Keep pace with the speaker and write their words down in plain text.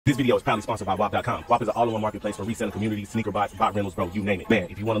This video is proudly sponsored by Waddup.com. Waddup is an all-in-one marketplace for reselling communities, sneaker bots, bot rentals, bro, you name it. Man,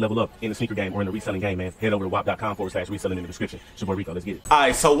 if you want to level up in the sneaker game or in the reselling game, man, head over to Waddup.com/reselling in the description. It's your boy Rico, let's get it.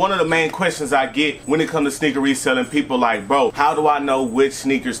 Alright, so one of the main questions I get when it comes to sneaker reselling, people like, bro, how do I know which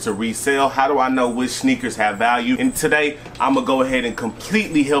sneakers to resell? How do I know which sneakers have value? And today, I'm going to go ahead and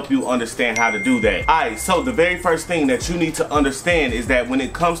completely help you understand how to do that. Alright, so the very first thing that you need to understand is that when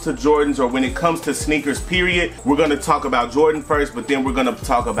it comes to Jordans or when it comes to sneakers, period, we're going to talk about Jordan first, but then we're going to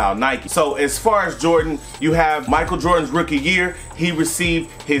talk about Nike. So as far as Jordan, you have Michael Jordan's rookie year. He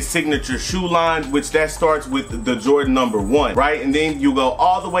received his signature shoe line, which that starts with the Jordan #1, right? And then you go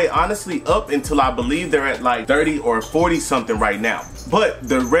all the way, honestly, up until I believe they're at like 30 or 40 something right now. But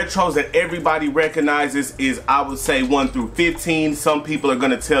the retros that everybody recognizes is, I would say, 1 through 15. Some people are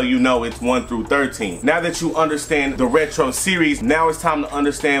going to tell you, no, it's 1 through 13. Now that you understand the retro series, now it's time to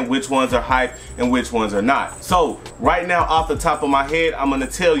understand which ones are hype and which ones are not. So right now, off the top of my head, I'm going to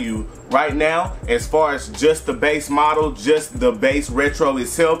tell you right now, as far as just the base model, just the base retro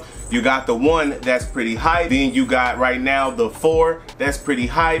itself, you got the 1 that's pretty hype. Then you got right now the 4 that's pretty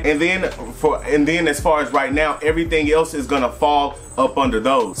hype. And then as far as right now, everything else is gonna fall up under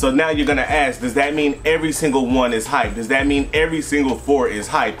those. So now you're gonna ask, does that mean every single 1 is hype? Does that mean every single 4 is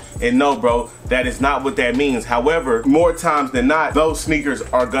hype? And no, bro, that is not what that means. However, more times than not, those sneakers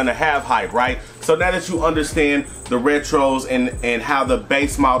are gonna have hype, right? So now that you understand the retros and how the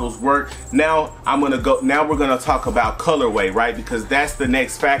base models work, now we're gonna talk about colorway, right? Because that's the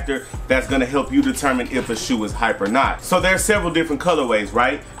next factor that's gonna help you determine if a shoe is hype or not. So there are several different colorways,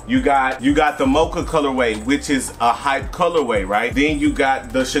 right? You got the Mocha colorway, which is a hype colorway, right? Then you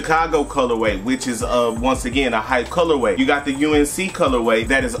got the Chicago colorway, which is once again a hype colorway. You got the UNC colorway,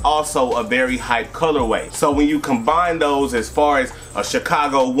 that is also a very hype colorway. So when you combine those, as far as a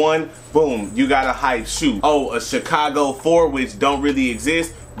Chicago 1, boom, you got a hype shoe. Oh, a Chicago 4, which don't really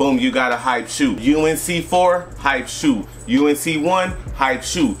exist, boom, you got a hype shoe. UNC 4, hype shoe. UNC 1, hype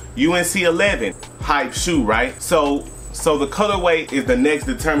shoe. UNC 11, hype shoe, right? So the colorway is the next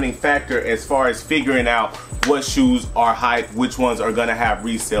determining factor as far as figuring out what shoes are hype, which ones are gonna have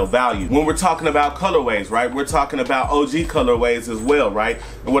resale value. When we're talking about colorways, right, we're talking about OG colorways as well, right?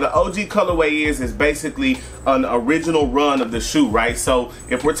 And what an OG colorway is basically an original run of the shoe, right? So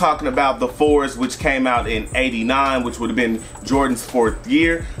if we're talking about the 4s, which came out in '89, which would have been Jordan's 4th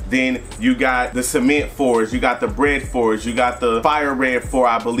year, then you got the Cement 4s, you got the Bread 4s, you got the Fire Red 4,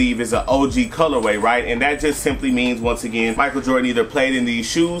 I believe is an OG colorway, right? And that just simply means, once again, Michael Jordan either played in these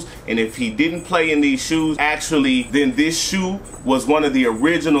shoes, and if he didn't play in these shoes, actually, then this shoe was one of the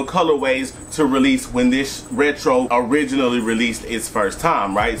original colorways to release when this retro originally released its first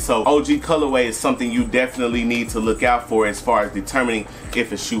time, right? So OG colorway is something you definitely need to look out for as far as determining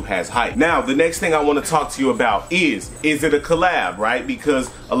if a shoe has hype. Now, the next thing I want to talk to you about is it a collab, right?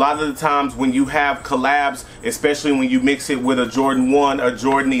 Because a lot of the times when you have collabs, especially when you mix it with a Jordan 1, a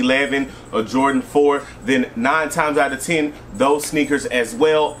Jordan 11, a Jordan 4, then 9 times out of 10, those sneakers as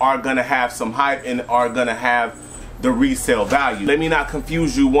well are gonna have some hype and are gonna have the resale value. Let me not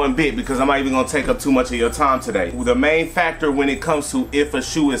confuse you one bit, because I'm not even gonna take up too much of your time today. The main factor when it comes to if a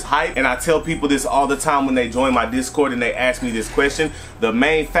shoe is hype, and I tell people this all the time when they join my Discord and they ask me this question, the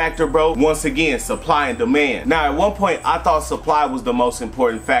main factor, bro, once again, supply and demand. Now, at one point, I thought supply was the most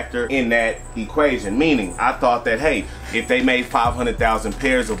important factor in that equation, meaning I thought that, hey, if they made 500,000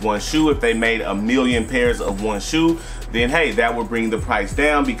 pairs of one shoe, if they made 1 million pairs of one shoe, then hey, that would bring the price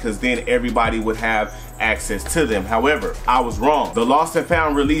down, because then everybody would have access to them. However, I was wrong. The Lost and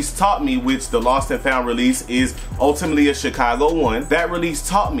Found release taught me, which the Lost and Found release is ultimately a Chicago 1. That release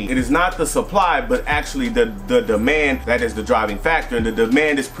taught me it is not the supply, but actually the demand that is the driving factor, and the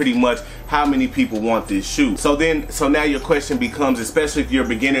demand is pretty much how many people want this shoe. So now your question becomes, especially if you're a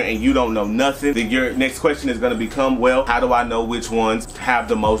beginner and you don't know nothing, then your next question is going to become, well, how do I know which ones have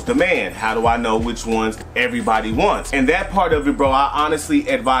the most demand? How do I know which ones everybody wants? And that part of it, bro, I honestly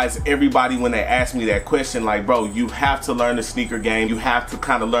advise everybody when they ask me that question, like, bro, you have to learn the sneaker game. You have to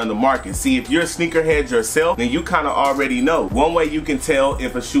kind of learn the market. See, if you're a sneakerhead yourself, then you kind of already know. One way you can tell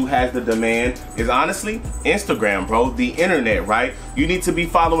if a shoe has the demand is honestly Instagram, bro, the internet, right? You need to be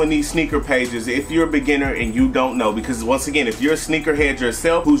following these sneaker pages if you're a beginner and you don't know, because once again, if you're a sneakerhead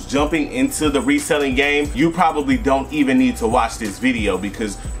yourself who's jumping into the reselling game, you probably don't even need to watch this video,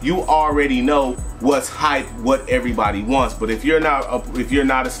 because you already know what's hype, what everybody wants. But if you're not a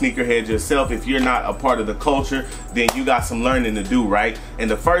sneakerhead yourself, if you're not a part of the culture, then you got some learning to do, right? And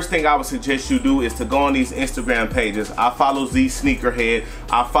the first thing I would suggest you do is to go on these Instagram pages. I follow these sneakerhead,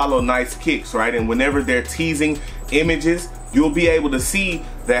 I follow Nice Kicks, right? And whenever they're teasing images, you'll be able to see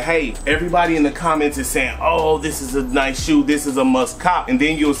that, hey, everybody in the comments is saying, oh, this is a nice shoe, this is a must cop. And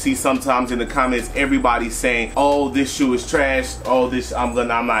then you'll see sometimes in the comments, everybody saying, oh, this shoe is trash, oh, this, I'm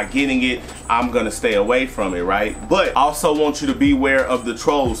not getting it, I'm gonna stay away from it, right? But I also want you to beware of the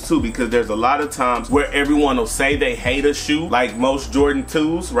trolls too, because there's a lot of times where everyone will say they hate a shoe, like most Jordan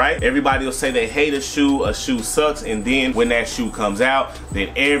 2s, right? Everybody will say they hate a shoe sucks, and then when that shoe comes out,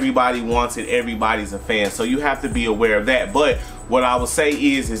 then everybody wants it, everybody's a fan. So you have to be aware of that. But what I would say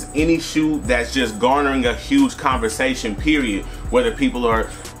is any shoe that's just garnering a huge conversation, period, whether people are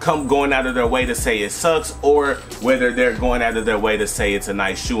going out of their way to say it sucks, or whether they're going out of their way to say it's a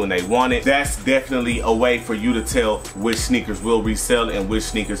nice shoe and they want it, that's definitely a way for you to tell which sneakers will resell and which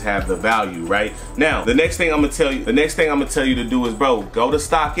sneakers have the value, right? Now, the next thing I'm gonna tell you to do is, bro, go to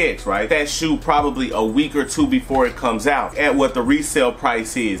StockX, right? That shoe probably a week or two before it comes out at what the resale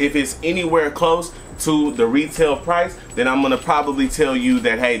price is. If it's anywhere close to the retail price, then I'm gonna probably tell you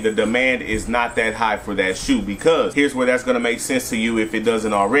that, hey, the demand is not that high for that shoe, because here's where that's gonna make sense to you if it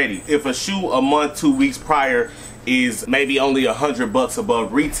doesn't already. If a shoe a month, 2 weeks prior is maybe only $100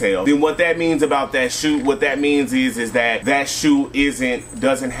 above retail, then what that means about that shoe, what that means is that that shoe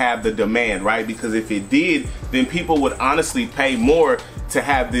doesn't have the demand, right? Because if it did, then people would honestly pay more to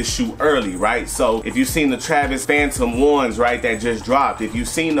have this shoe early, right? So if you've seen the Travis Phantom 1s, right, that just dropped, if you've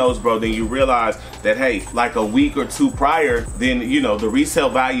seen those, bro, then you realize that, hey, like a week or two prior, then, you know, the resale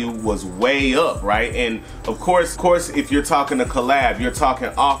value was way up, right? And of course, if you're talking a collab, you're talking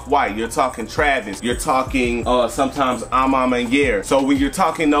Off-White, you're talking Travis, you're talking sometimes Amam and Yer. So when you're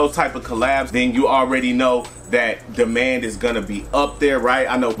talking those type of collabs, then you already know that demand is gonna be up there, right?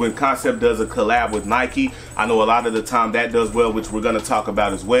 I know when Concept does a collab with Nike, I know a lot of the time that does well, which we're gonna talk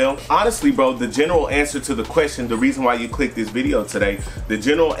about as well. Honestly, bro, the general answer to the question, the reason why you clicked this video today, the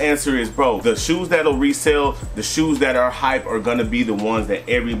general answer is, bro, the shoes that'll resell, the shoes that are hype are gonna be the ones that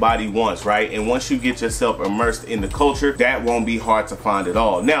everybody wants, right? And once you get yourself immersed in the culture, that won't be hard to find at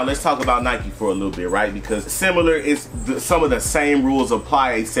all. Now, let's talk about Nike for a little bit, right? Because similar, some of the same rules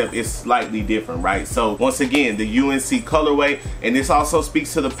apply, except it's slightly different, right? So once again, the UNC colorway, and this also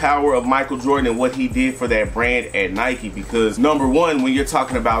speaks to the power of Michael Jordan and what he did for that brand at Nike, because number one, when you're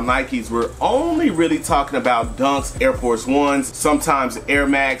talking about Nikes, we're only really talking about Dunks, Air Force Ones, sometimes Air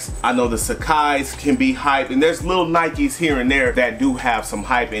Max. I know the Sakai's can be hype, and there's little Nikes here and there that do have some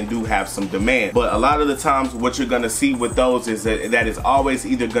hype and do have some demand, but a lot of the times what you're gonna see with those is that is always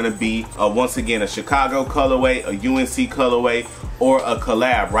either gonna be once again a Chicago colorway, a UNC colorway, or a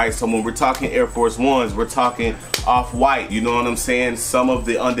collab, right? So when we're talking Air Force Ones, we're talking Off-White, you know what I'm saying? Some of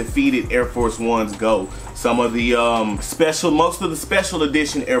the undefeated Air Force Ones go. Some of the most of the special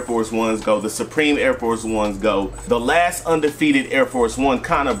edition Air Force Ones go. The Supreme Air Force Ones go. The last undefeated Air Force One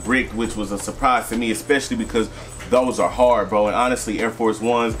kind of bricked, which was a surprise to me, especially because those are hard, bro. And honestly, Air Force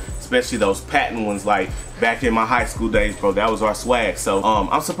Ones, especially those patent ones, like back in my high school days, bro, that was our swag. So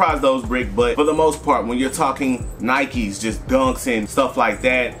I'm surprised those brick, but for the most part, when you're talking Nikes, just Dunks and stuff like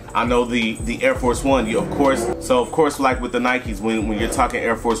that, I know the Air Force One, of course, like with the Nikes, when you're talking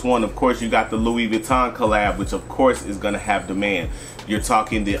Air Force One, of course you got the Louis Vuitton collab, which of course is gonna have demand. You're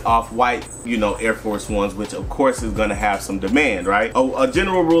talking the Off-White, you know, Air Force Ones, which of course is gonna have some demand, right? A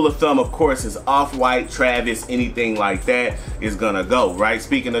general rule of thumb, of course, is Off-White, Travis, anything like that is gonna go, right?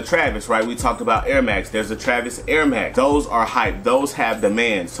 Speaking of Travis, right, we talked about Air Max. There's the Travis Air Max. Those are hype. Those have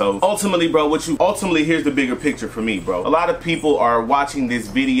demand. So ultimately, bro, here's the bigger picture for me, bro. A lot of people are watching this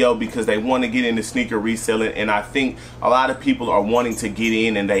video because they want to get into sneaker reselling, and I think a lot of people are wanting to get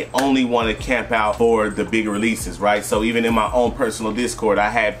in and they only want to camp out for the big releases, right? So even in my own personal Discord, I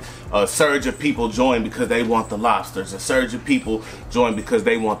had a surge of people join because they want the Lobsters, a surge of people join because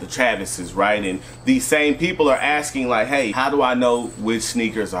they want the Travises, right? And these same people are asking, like, hey, how do I know which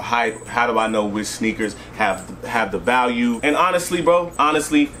sneakers are hype? How do I know which sneakers have the value? And honestly, bro,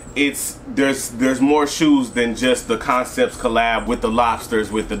 there's more shoes than just the Concepts collab with the Lobsters,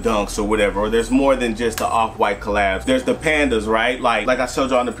 with the Dunks or whatever, or there's more than just the Off-White collabs. There's the Pandas, right? Like I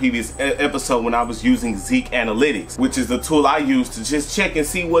showed you on the previous episode when I was using Zeek Analytics, which is the tool I use to just check and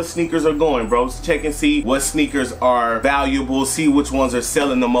see what sneakers are going, bro. Check and see what sneakers are valuable, see which ones are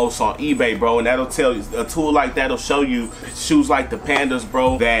selling the most on eBay, bro. And that'll tell you, a tool like that'll show you shoes like the Pandas,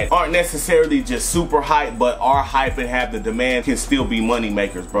 bro, that aren't necessarily just super hype, but are hype and have the demand, can still be money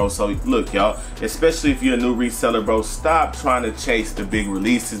makers, bro. So look, y'all, especially if you're a new reseller, bro, stop trying to chase the big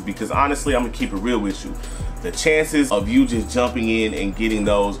releases, because honestly, I'm gonna keep it real with you. The chances of you just jumping in and getting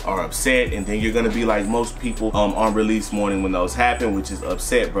those are upset, and then you're gonna be like most people on release morning when those happen, which is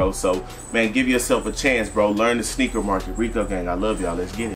upset, bro. So man, give yourself a chance, bro. Learn the sneaker market. Rico gang, I love y'all. Let's get it.